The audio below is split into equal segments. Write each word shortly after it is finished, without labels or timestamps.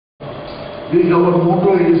Our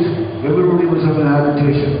motto is everybody must have an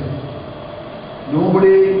habitation.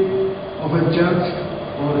 Nobody of a church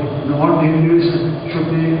or non-individual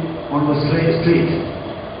should be on the street.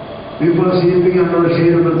 People are sleeping under the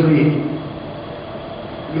shade of the tree.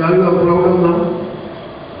 Are you proud of them?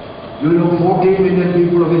 You know 14 million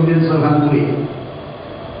people of Indians are hungry.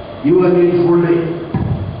 You and me fully.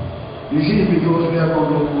 This is because we are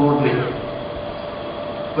not godly.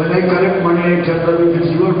 When I collect money, I tell them, if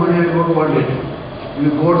it's your money, I don't want it.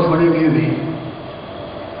 If God's money, give me.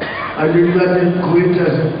 I did that in Kuwait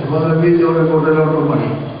for a million or got a lot of money.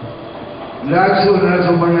 Lakhs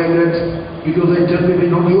of money I get because I tell people,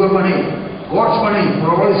 not your money, God's money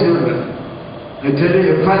for all his children. I tell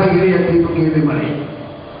you emphatically and people give me money.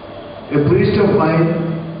 A priest of mine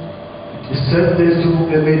said this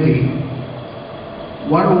to a meeting.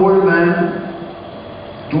 One old man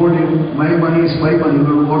told him, my money is my money,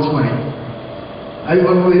 not God's money. I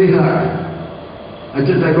work very hard. I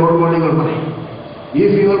said, I don't want your money.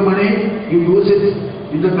 If your money, you use it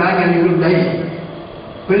in the bank and you will die.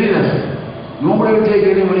 Penniless. Nobody will take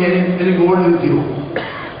any money, any gold with you.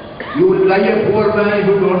 You will die a poor man if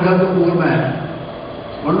you don't have the poor man.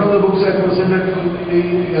 One of the books I presented,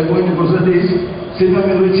 I'm going to present is Sinham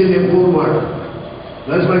is rich in a poor world.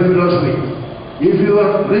 That's my philosophy. If you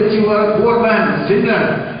are rich, you are a poor man,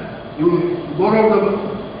 sinner. You borrow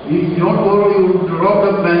you don't borrow, you rob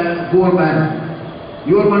the poor man.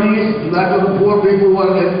 Your money is that of the poor people who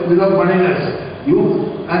are without moneyless. You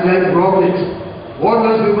and I robbed it. All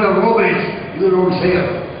those people are robbers. You don't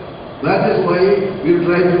share. That is why we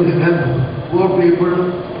try to help poor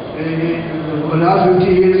people. In the last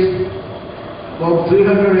 50 years, about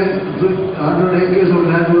 300 acres of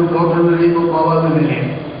land were bought under the name of Bava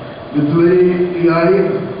Thirumeni. With very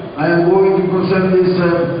I am going to present this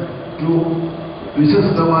to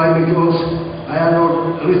Mrs. Gavai because I am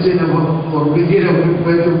not rich enough or big enough to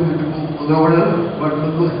pay to governor, but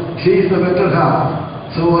she is the better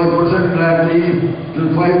half. So I present gladly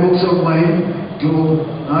the 5 books of mine to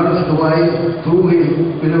Mrs. Gavai through his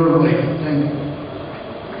beloved wife. Thank you.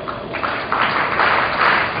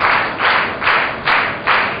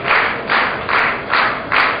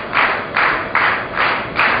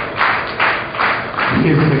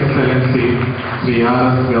 His Excellency Sri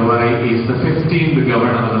R.S. Gavai is the 15th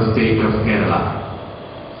Governor of the state of Kerala.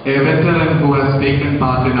 A veteran who has taken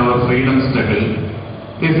part in our freedom struggle,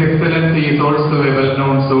 His Excellency is also a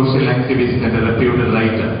well-known social activist and a reputed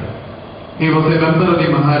writer. He was a member of the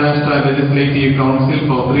Maharashtra Legislative Council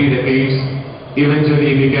for 3 decades,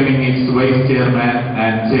 eventually becoming its Vice Chairman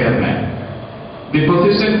and Chairman. The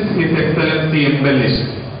positions His Excellency embellished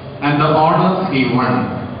and the honors he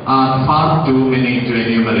won are far too many to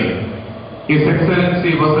enumerate. His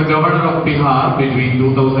Excellency was the Governor of Bihar between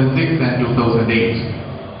 2006 and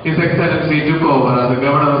 2008. His Excellency took over as the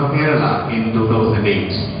Governor of Kerala in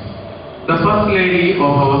 2008. The First Lady of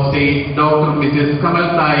our state, Dr. Mrs.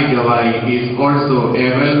 Kamaltai Gavai, is also a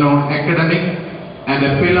well-known academic and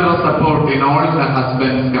a pillar of support in all her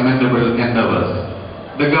husband's commendable endeavors.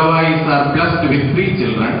 The Gavais are blessed with 3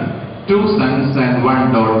 children, 2 sons and 1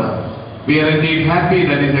 daughter. We are indeed happy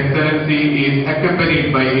that His Excellency is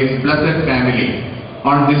accompanied by his blessed family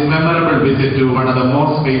on this memorable visit to one of the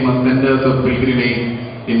most famous centers of pilgrimage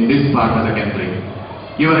in this part of the country.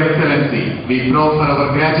 Your Excellency, we proffer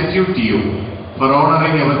our gratitude to you for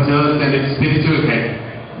honoring our church and its spiritual head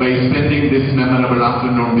by spending this memorable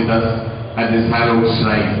afternoon with us at this hallowed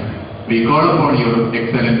shrine. We call upon Your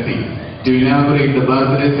Excellency to inaugurate the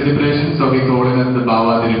birthday celebrations of His Holiness the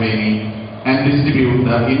Bava Thirumeni and distribute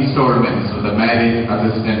the installments of the Marriage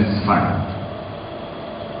Assistance Fund.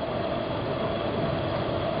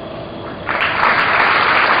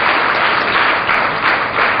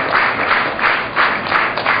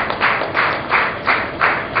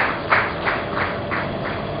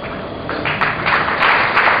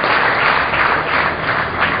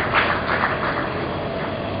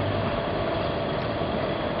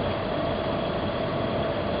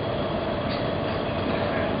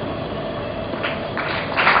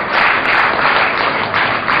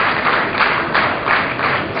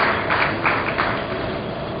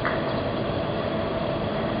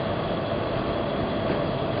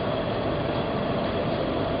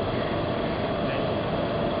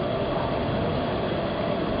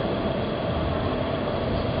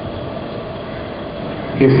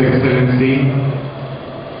 His Excellency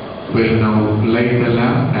will now light the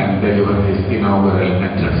lamp and deliver his inaugural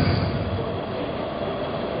address.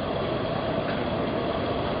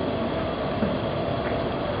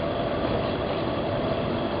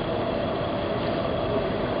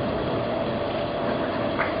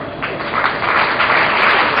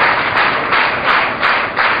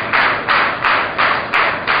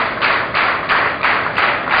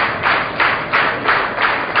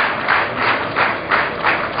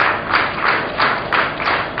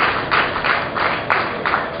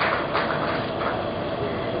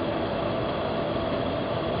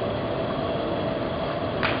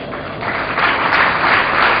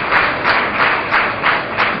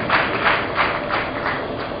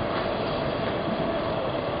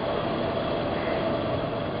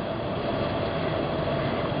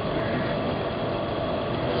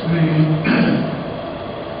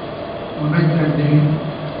 connected the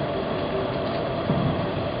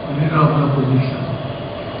leader of the opposition.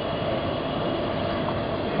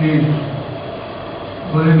 His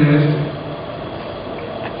Holiness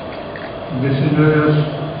Baselios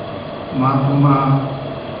Marthoma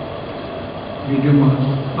Didymus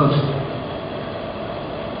first.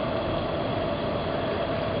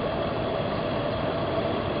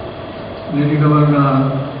 Lady Governor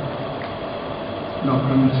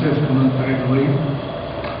Dr. Mrs. Gavai,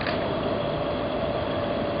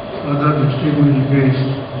 other distinguished guests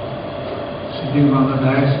sitting on the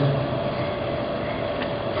dais,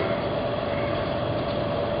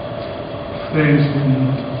 friends in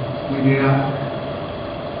media,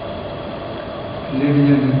 ladies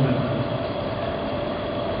and gentlemen,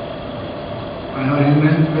 I have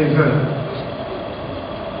immense pleasure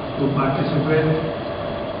to participate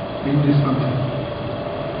in this function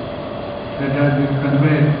that has been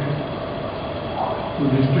conveyed to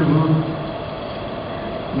distribute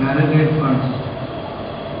marriage aid funds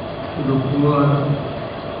to the poor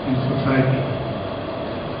in society.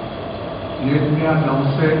 Let me at the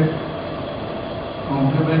outset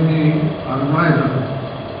compliment the organizer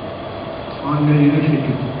on the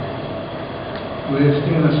initiative to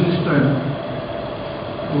extend assistance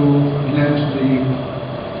to enhance the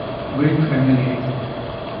weak family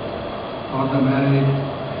for the marriage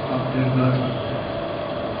of their girls.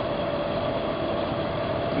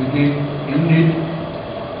 It is indeed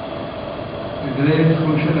a great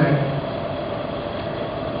social act.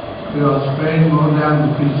 We have spent more than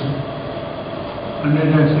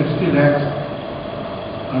 ₹160 lakhs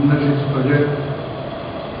under this project,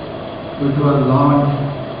 which was launched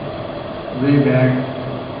way back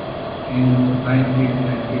in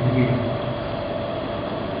 1993.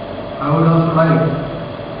 I would also like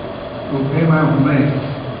to pay my homage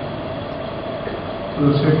to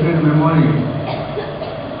the sacred memory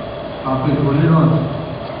of His Holiness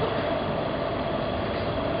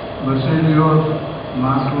Baselios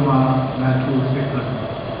Marthoma II,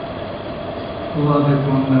 who was the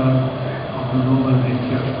founder of the noble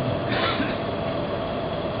nature.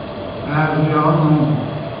 As we all know,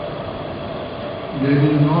 there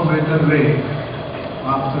is no better way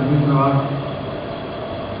of serving God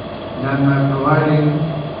than by providing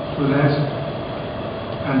solace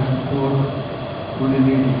and support to the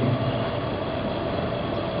needy.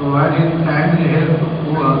 Providing timely help to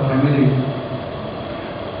poor families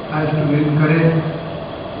has to be encouraged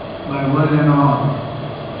by one and all.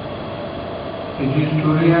 It is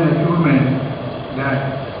truly an achievement that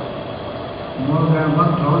more than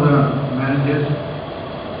 1,000 marriages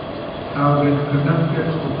have been conducted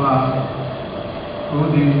so far through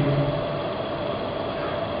the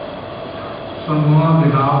Samoa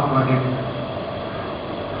Vivaha project.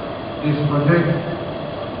 This project,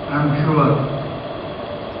 I am sure,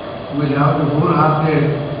 will have the wholehearted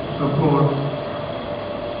support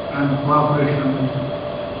and cooperation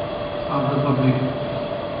of the public.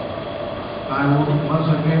 I would once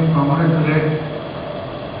again congratulate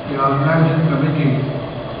the organizing committee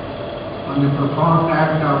on the profound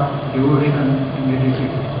act of devotion and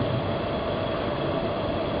dedication.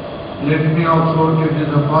 Let me also take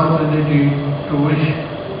this opportunity to wish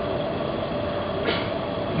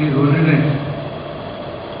His Holiness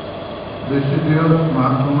Baselios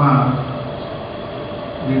Marthoma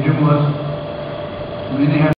Didymus many